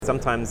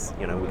Sometimes,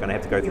 we're going to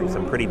have to go through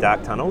some pretty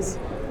dark tunnels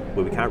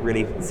where we can't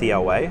really see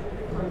our way,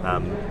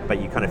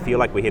 but you kind of feel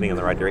like we're heading in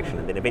the right direction,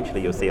 and then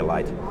eventually you'll see a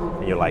light,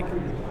 and you'll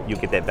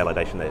get that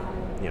validation that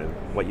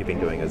what you've been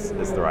doing is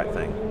the right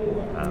thing,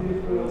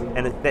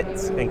 and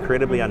that's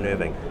incredibly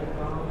unnerving.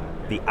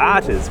 The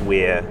art is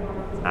where,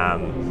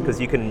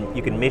 because you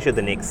can measure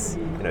the next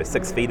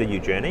 6 feet of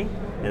your journey,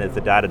 and if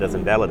the data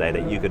doesn't validate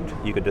it,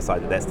 you could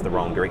decide that that's the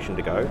wrong direction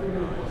to go.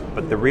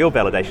 But the real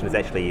validation is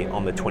actually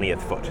on the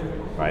 20th foot,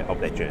 right,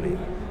 of that journey.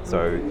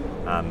 So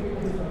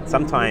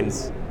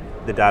sometimes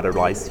the data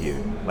lies to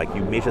you. Like,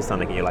 you measure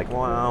something and you're like,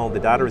 wow, the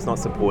data is not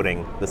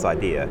supporting this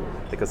idea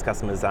because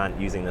customers aren't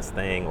using this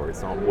thing, or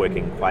it's not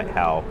working quite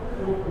how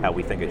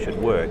we think it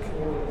should work.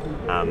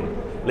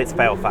 Let's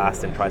fail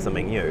fast and try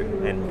something new.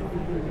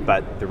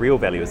 But the real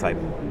value is like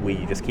where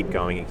you just keep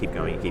going and keep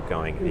going and keep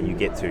going, and you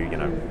get to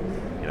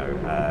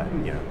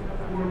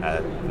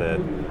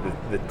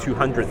the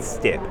 200th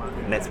step,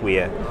 and that's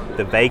where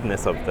the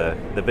vagueness of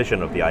the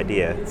vision of the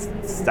idea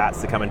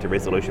starts to come into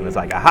resolution. It's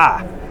like,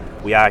 aha,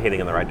 we are heading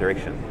in the right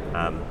direction.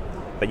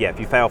 But yeah, if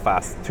you fail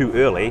fast too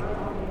early,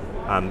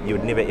 you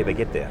would never ever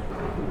get there.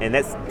 And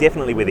that's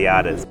definitely where the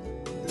art is.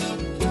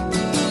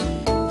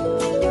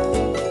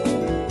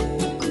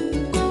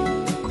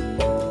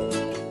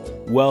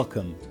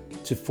 Welcome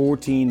to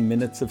 14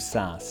 Minutes of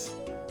SaaS,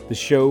 the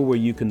show where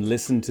you can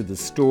listen to the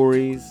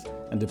stories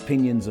and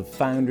opinions of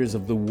founders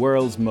of the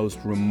world's most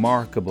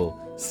remarkable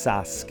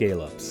SaaS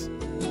scale-ups.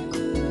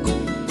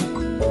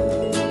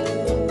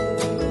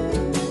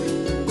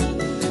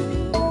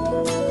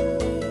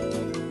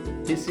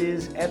 This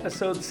is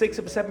episode 6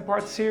 of a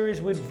 7-part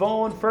series with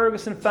Vaughan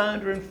Ferguson,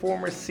 founder and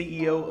former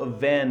CEO of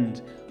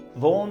Vend.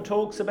 Vaughan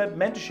talks about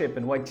mentorship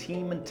and why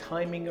team and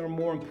timing are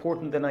more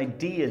important than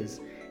ideas,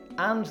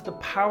 and the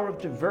power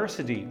of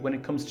diversity when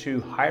it comes to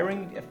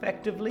hiring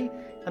effectively,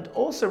 and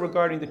also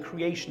regarding the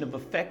creation of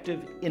effective,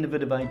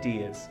 innovative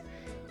ideas.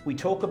 We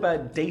talk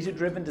about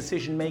data-driven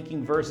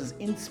decision-making versus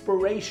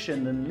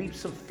inspiration and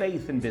leaps of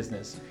faith in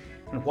business,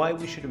 and why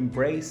we should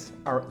embrace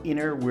our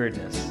inner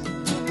weirdness.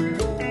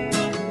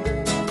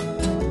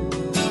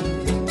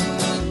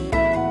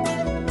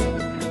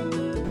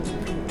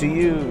 Do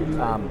you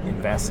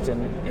invest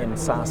in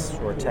SaaS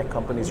or tech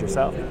companies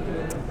yourself?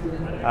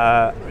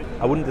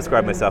 I wouldn't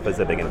describe myself as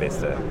a big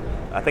investor.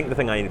 I think the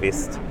thing I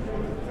invest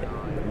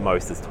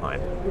most is time.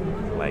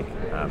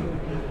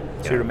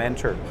 To your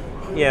mentor?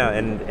 Yeah,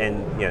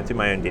 and to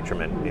my own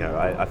detriment.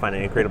 I find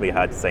it incredibly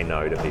hard to say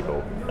no to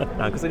people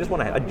because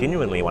I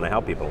genuinely want to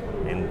help people,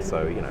 and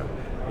so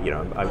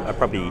I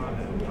probably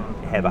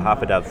have a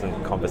half a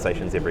dozen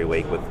conversations every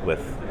week with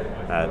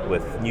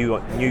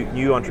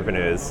new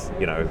entrepreneurs.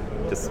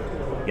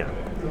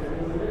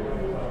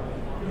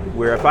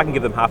 Where if I can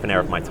give them half an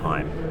hour of my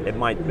time, it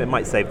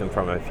might save them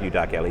from a few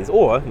dark alleys,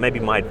 or maybe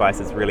my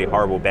advice is really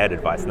horrible, bad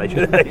advice, and they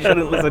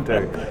shouldn't listen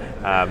to.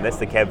 That's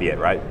the caveat,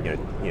 right?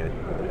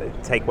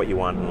 Take what you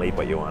want and leave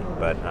what you want.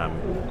 But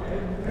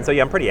and so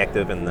I'm pretty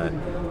active in the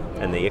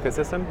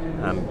ecosystem,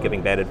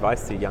 giving bad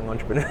advice to young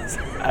entrepreneurs.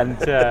 And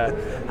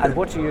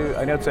what do you?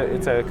 I know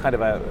it's a kind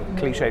of a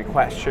cliched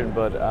question,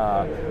 but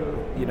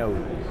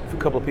if a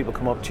couple of people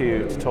come up to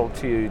you to talk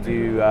to you,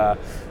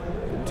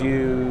 do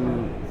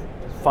you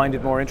find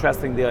it more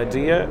interesting, the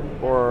idea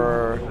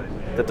or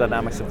the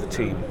dynamics of the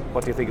team?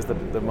 What do you think is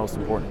the most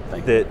important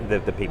thing?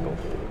 The people.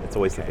 It's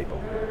always the people.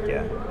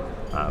 Yeah.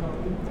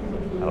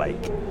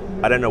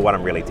 I don't know what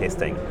I'm really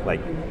testing.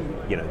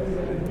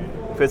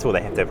 First of all,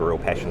 they have to have a real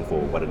passion for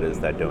what it is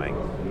they're doing,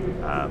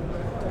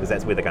 because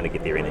that's where they're going to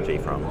get their energy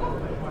from.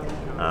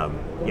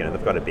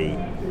 They've got to be,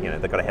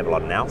 they've got to have a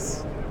lot of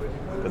nous,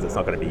 because it's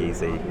not going to be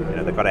easy.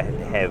 They've got to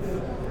have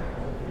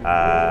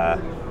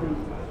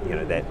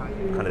that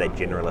kind of that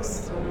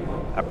generalist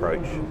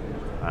approach,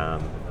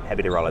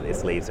 happy to roll up their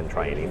sleeves and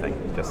try anything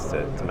just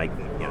to make,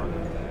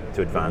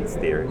 to advance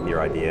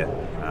their idea.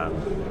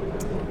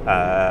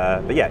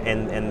 But yeah,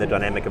 and the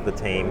dynamic of the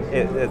team,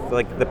 it's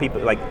like the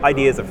people,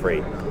 ideas are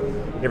free.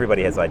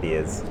 Everybody has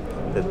ideas.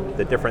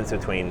 The difference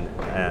between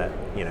a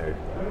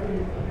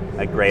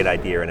great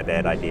idea and a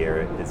bad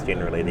idea is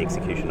generally the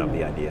execution of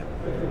the idea,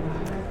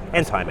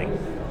 and timing.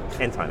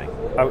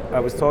 I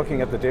was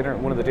talking at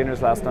one of the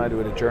dinners last night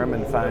with a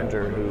German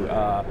founder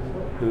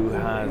who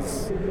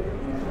has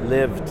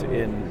lived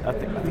in, I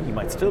think he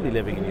might still be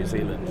living in New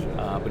Zealand,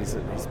 but he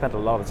spent a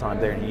lot of time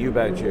there, and he knew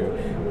about you.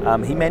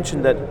 He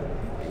mentioned that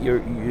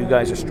you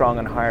guys are strong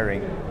in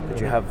hiring, that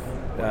you have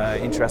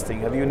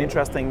have you an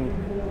interesting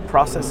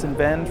process in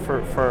Vend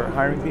for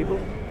hiring people?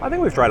 I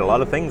think we've tried a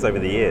lot of things over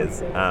the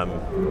years.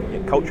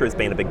 Culture has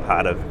been a big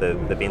part of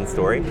the Vend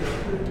story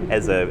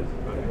as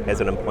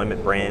an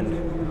employment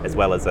brand, as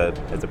well as a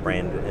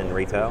brand in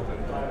retail.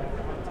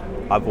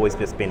 I've always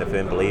just been a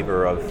firm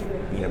believer of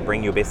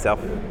bring your best self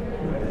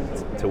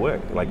to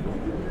work. Like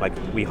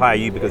we hire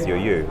you because you're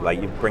you.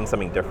 You bring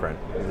something different.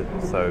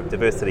 So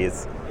diversity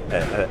is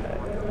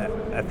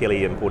a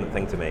fairly important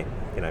thing to me.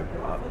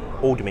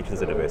 all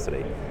dimensions of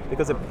diversity,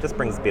 because it just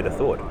brings better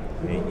thought.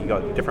 You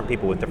got different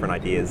people with different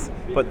ideas,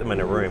 put them in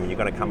a room, and you're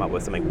going to come up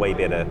with something way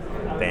better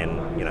than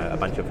a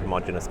bunch of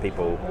homogenous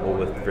people, all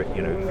with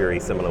very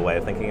similar way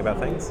of thinking about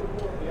things.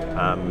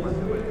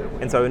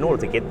 And so, in order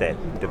to get that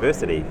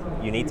diversity,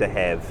 you need to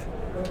have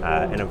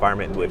an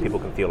environment where people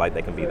can feel like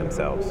they can be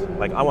themselves.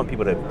 Like, I want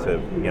people to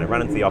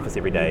run into the office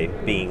every day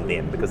being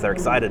them, because they're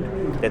excited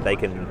that they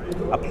can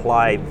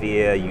apply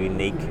their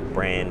unique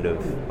brand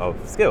of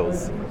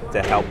skills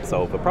to help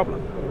solve a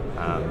problem.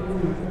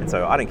 And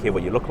so I don't care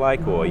what you look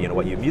like, or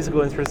what your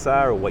musical interests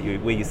are, or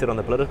where you sit on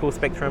the political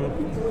spectrum.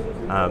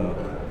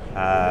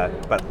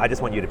 But I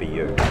just want you to be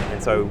you.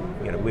 And so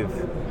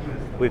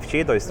we've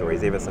shared those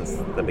stories ever since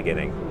the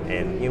beginning,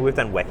 and we've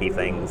done wacky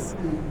things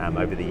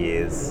over the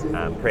years,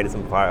 created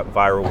some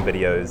viral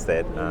videos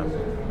that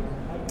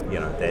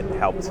that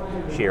helped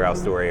share our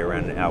story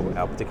around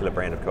our particular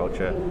brand of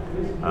culture.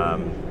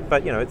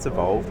 But it's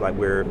evolved. Like,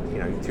 we're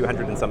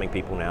 200 and something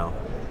people now,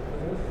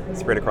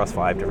 spread across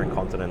 5 different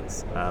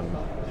continents,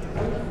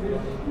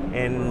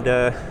 and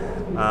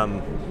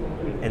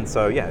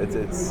so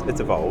it's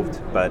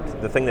evolved.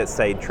 But the thing that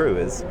stayed true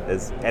is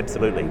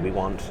absolutely we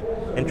want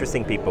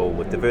interesting people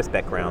with diverse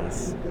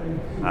backgrounds,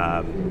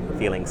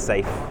 feeling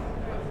safe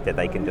that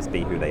they can just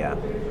be who they are,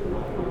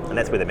 and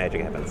that's where the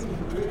magic happens.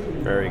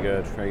 Very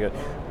good, very good.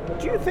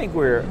 Do you think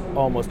we're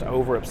almost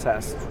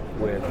over-obsessed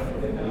with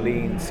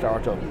lean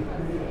startup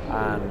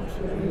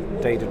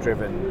and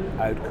data-driven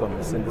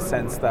outcomes, in the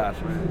sense that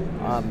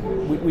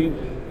we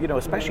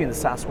especially in the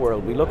SaaS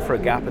world, we look for a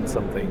gap in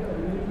something,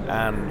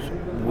 and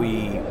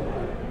we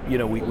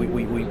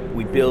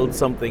build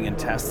something and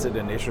test it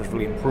and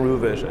iteratively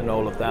improve it and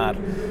all of that.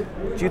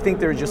 Do you think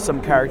there are just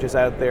some characters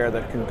out there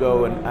that can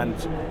go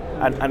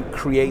and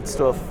create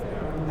stuff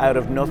out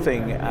of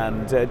nothing?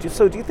 And do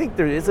you think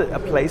there is a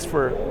place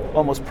for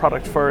almost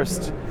product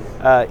first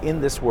in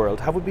this world?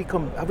 Have we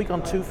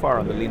gone too far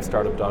on the lean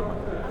startup dogma?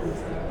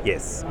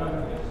 Yes.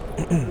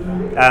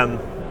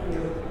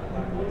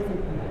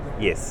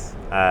 Yes.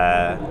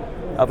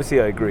 Obviously,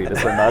 I agree.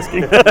 That's what I'm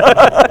asking.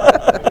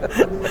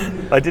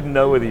 I didn't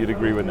know whether you'd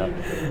agree with that.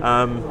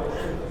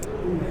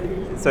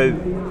 So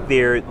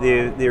there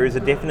is a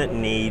definite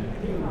need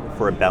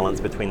for a balance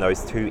between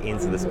those two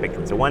ends of the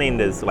spectrum. So one end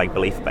is like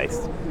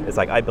belief-based. It's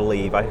like, I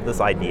believe, I have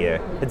this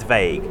idea. It's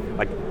vague.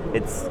 Like,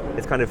 it's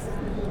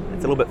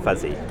a little bit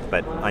fuzzy,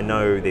 but I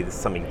know there's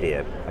something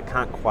there. I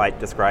can't quite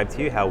describe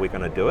to you how we're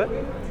going to do it,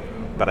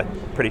 but I'm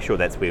pretty sure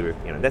that's where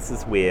this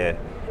is where,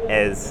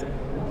 as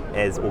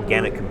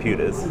organic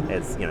computers,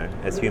 as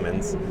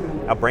humans,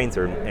 our brains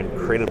are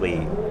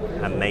incredibly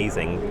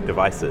amazing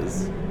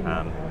devices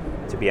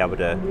to be able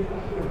to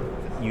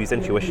use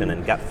intuition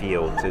and gut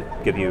feel to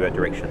give you a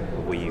direction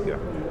of where you go.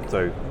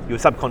 So your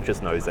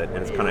subconscious knows it, and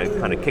it's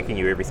kind of kicking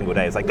you every single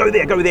day. It's like, go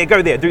there, go there,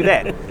 go there, do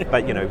that.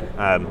 But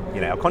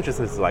our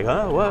consciousness is like,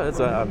 oh,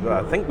 well,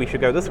 I think we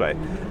should go this way.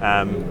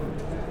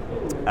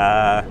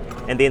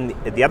 And then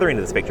at the other end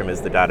of the spectrum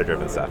is the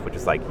data-driven stuff, which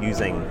is like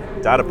using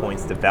data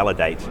points to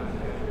validate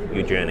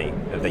your journey,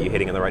 that you're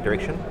heading in the right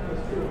direction.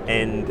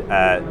 And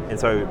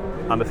so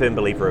I'm a firm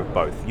believer of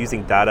both,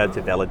 using data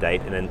to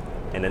validate an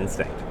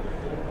instinct.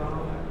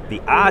 The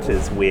art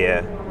is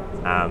where,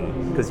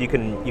 because you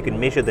can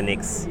measure the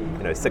next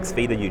 6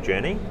 feet of your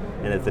journey,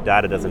 and if the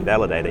data doesn't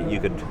validate it, you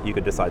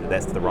could decide that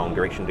that's the wrong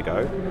direction to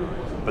go.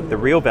 But the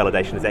real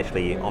validation is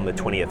actually on the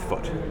 20th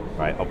foot,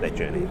 right, of that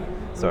journey.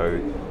 So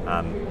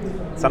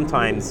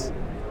sometimes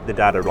the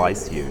data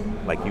lies to you.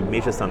 Like, you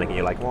measure something and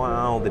you're like,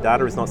 wow, the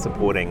data is not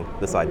supporting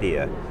this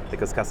idea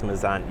because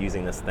customers aren't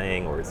using this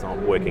thing, or it's not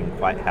working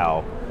quite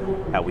how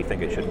we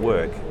think it should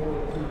work.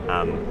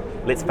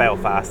 Let's fail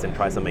fast and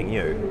try something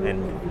new.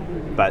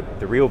 But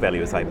the real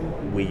value is like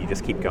where you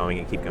just keep going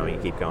and keep going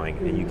and keep going,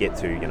 and you get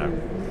to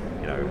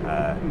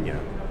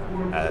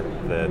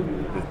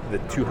the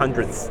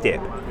 200th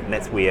step, and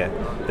that's where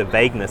the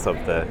vagueness of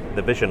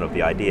the vision of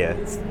the idea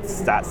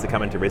starts to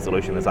come into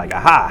resolution. It's like,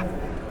 aha,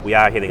 we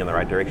are heading in the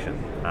right direction.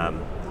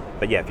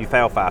 But yeah, if you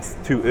fail fast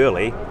too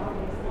early,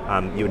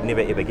 you would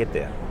never ever get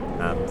there.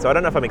 So I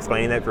don't know if I'm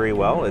explaining that very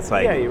well. It's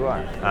like, yeah, you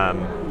are.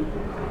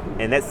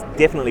 And that's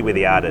definitely where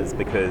the art is,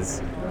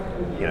 because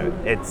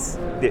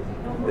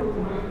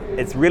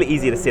it's really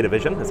easy to set a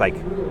vision. It's like,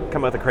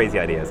 come up with a crazy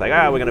idea. It's like,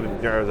 we're going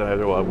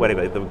to, or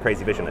whatever the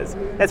crazy vision is.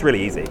 That's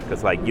really easy,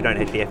 because like you don't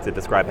actually have to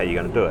describe how you're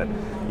going to do it.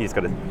 You just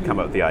got to come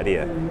up with the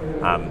idea.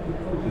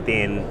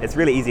 Then it's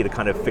really easy to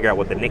kind of figure out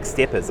what the next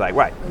step is. Like,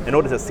 right, in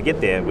order to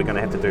get there, we're going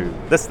to have to do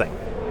this thing.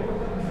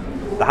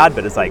 The hard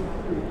bit is like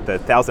the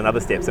 1,000 other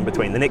steps in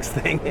between the next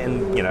thing,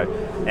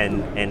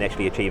 and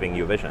actually achieving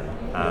your vision.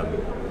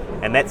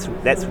 And that's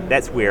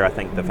where I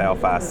think the fail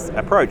fast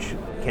approach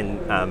can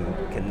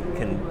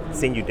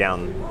send you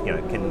down.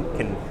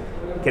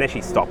 Can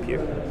actually stop you.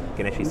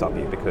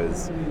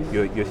 Because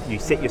you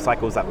set your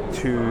cycles up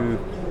too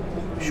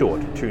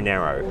short, too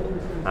narrow,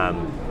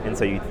 and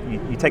so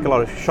you take a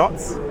lot of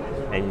shots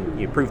and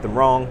you prove them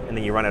wrong, and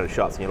then you run out of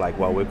shots and you're like,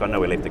 well, we've got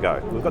nowhere left to go.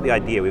 We've got the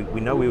idea,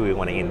 we know where we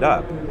want to end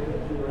up,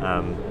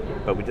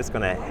 but we're just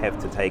going to have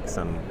to take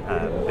some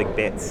big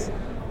bets,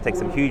 take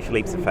some huge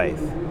leaps of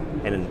faith,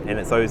 and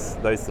it's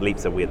those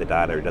leaps are where the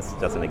data just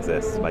doesn't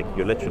exist. Like,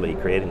 you're literally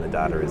creating the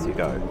data as you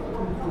go,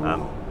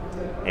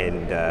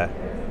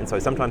 and so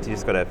sometimes you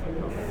just got to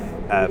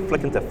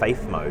flick into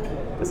faith mode.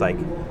 It's like,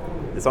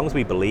 as long as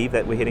we believe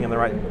that we're heading in the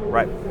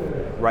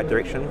right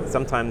direction,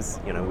 sometimes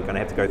we're going to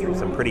have to go through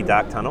some pretty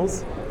dark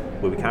tunnels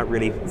where we can't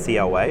really see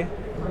our way,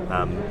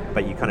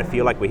 but you kind of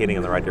feel like we're heading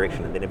in the right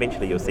direction, and then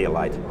eventually you'll see a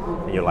light,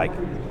 and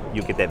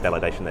you'll get that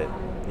validation that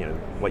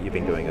what you've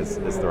been doing is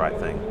the right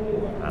thing,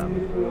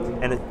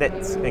 and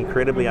that's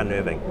incredibly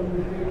unnerving.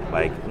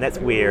 And that's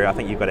where I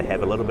think you've got to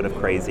have a little bit of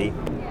crazy,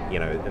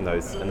 in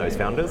those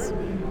founders,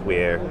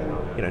 where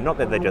not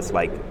that they're just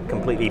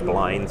completely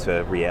blind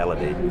to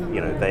reality,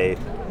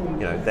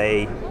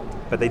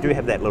 but they do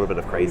have that little bit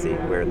of crazy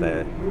where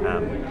their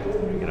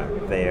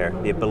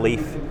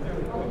belief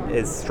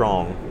is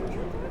strong,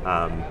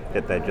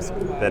 that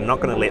they're not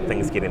going to let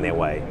things get in their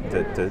way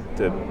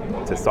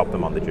to stop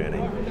them on the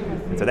journey.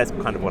 And so that's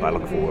kind of what I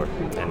look for.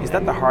 Is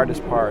that the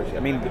hardest part? I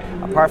mean,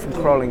 apart from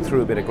crawling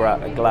through a bit of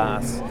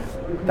glass,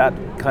 that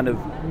kind of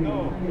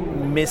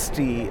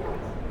misty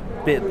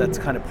bit that's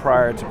kind of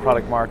prior to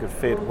product market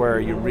fit, where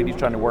you're really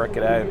trying to work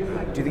it out,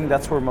 do you think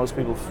that's where most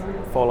people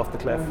fall off the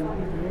cliff?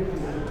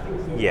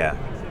 Yeah,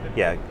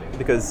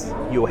 because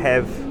you'll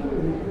have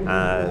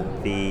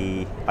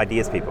the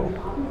ideas people.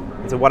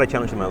 And so what I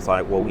challenge them, I was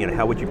like, well,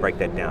 how would you break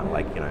that down?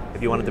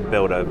 If you wanted to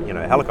build a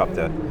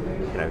helicopter,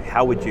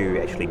 how would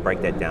you actually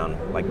break that down?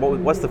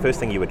 What's the first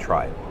thing you would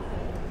try?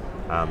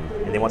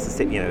 And then what's the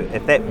step?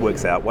 If that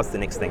works out, what's the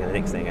next thing, and the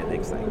next thing, and the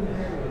next thing?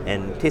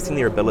 And testing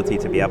their ability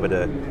to be able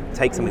to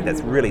take something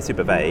that's really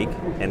super vague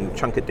and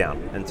chunk it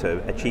down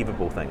into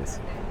achievable things.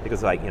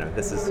 Because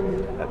this is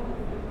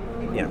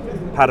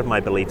part of my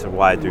belief of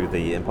why I do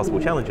the impossible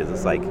challenges.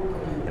 It's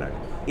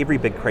every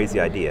big crazy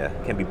idea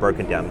can be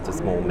broken down into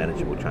small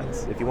manageable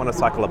chunks. If you want to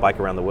cycle a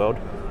bike around the world,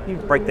 you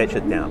break that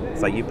shit down.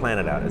 It's you plan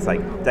it out. It's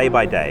day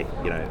by day,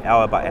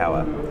 hour by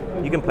hour.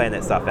 You can plan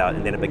that stuff out,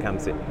 and then it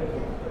becomes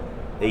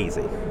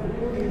easy.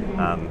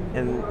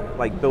 And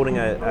building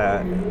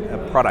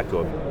a product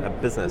or a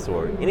business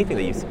or anything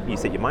that you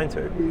set your mind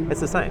to,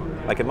 it's the same.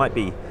 It might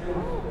be,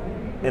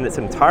 in its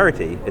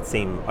entirety, it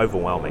seemed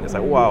overwhelming. It's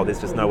wow, there's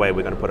just no way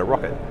we're going to put a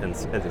rocket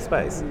into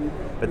space.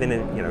 But then,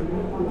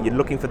 you're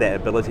looking for that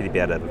ability to be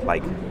able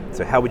to,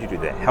 so how would you do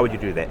that? How would you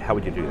do that? How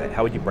would you do that?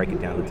 How would you break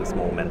it down into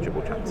small,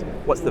 manageable chunks?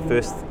 What's the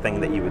first thing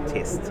that you would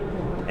test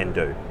and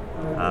do?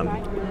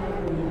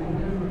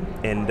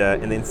 And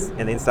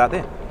then start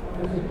there.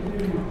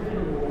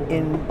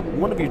 In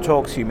one of your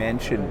talks, you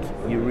mentioned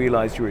you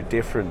realised you were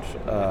different,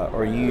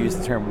 or you used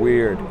the term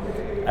weird,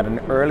 at an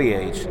early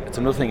age. It's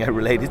another thing I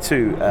related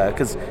to,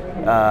 because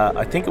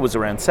I think it was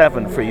around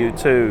 7 for you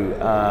too.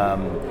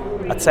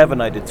 At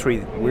 7 I did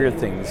 3 weird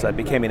things. I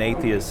became an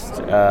atheist.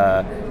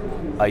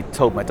 I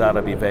told my dad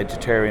I'd be a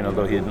vegetarian,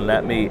 although he didn't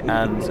let me,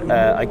 and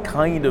I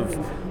kind of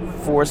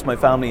forced my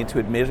family into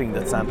admitting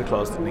that Santa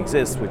Claus didn't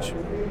exist, which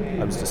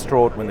I was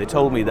distraught when they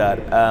told me that.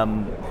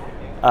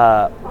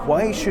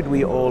 Why should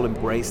we all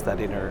embrace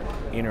that inner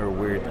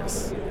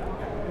weirdness?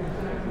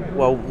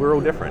 Well, we're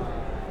all different.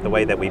 The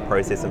way that we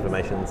process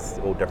information is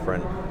all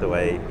different. The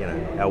way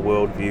our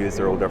world views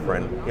are all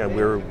different.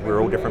 We're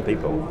all different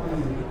people,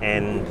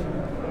 and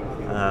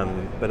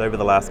but over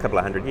the last couple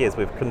of 100 years,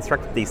 we've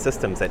constructed these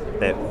systems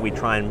that we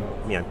try and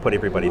put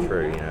everybody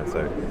through.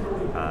 So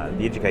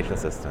the education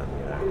system,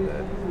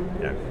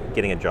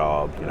 getting a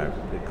job, the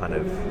kind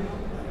of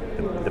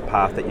the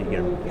path that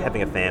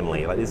having a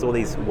family. There's all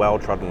these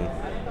well-trodden,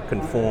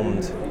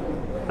 conformed,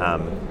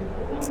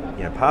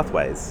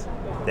 pathways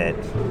that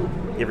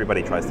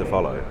everybody tries to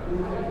follow,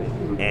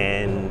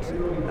 and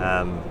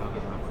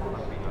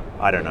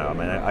I don't know. I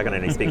mean, I can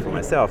only speak for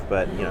myself,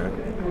 but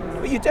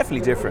But you're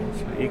definitely different.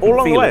 You all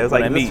along the way, I was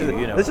when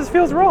this just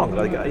feels wrong.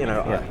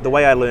 The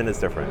way I learn is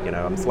different.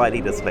 I'm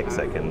slightly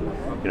dyslexic, and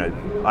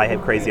I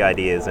have crazy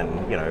ideas, and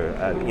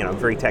I'm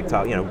very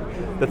tactile.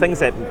 The things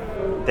that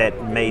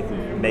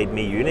made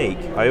me unique.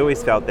 I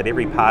always felt that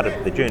every part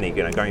of the journey,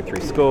 going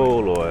through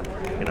school, or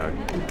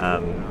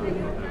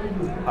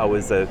I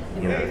was a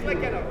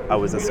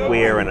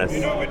square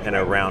in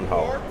a round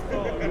hole.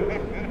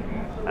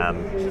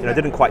 It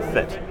didn't quite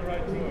fit,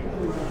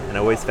 and I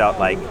always felt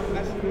like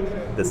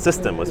the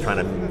system was trying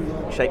to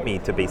shape me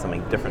to be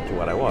something different to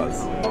what I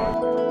was.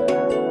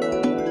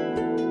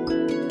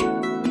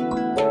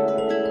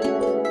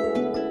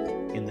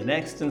 In the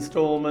next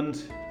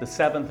installment, the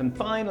 7th and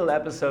final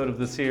episode of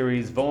the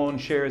series, Vaughan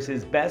shares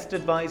his best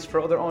advice for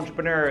other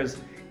entrepreneurs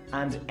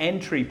and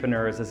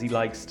entrepreneurs, as he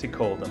likes to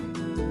call them.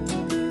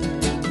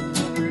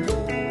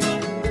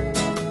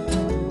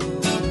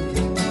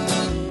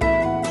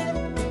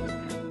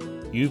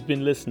 You've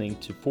been listening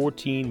to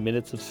 14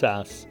 Minutes of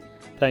SaaS.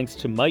 Thanks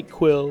to Mike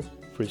Quill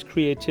for his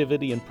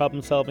creativity and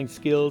problem-solving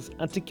skills,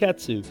 and to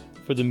Ketsu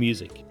for the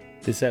music.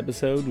 This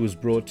episode was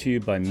brought to you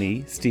by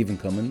me, Stephen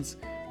Cummins.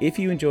 If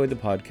you enjoyed the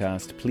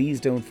podcast, please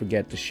don't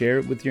forget to share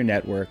it with your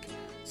network,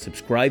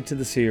 subscribe to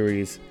the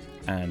series,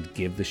 and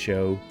give the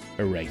show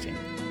a rating.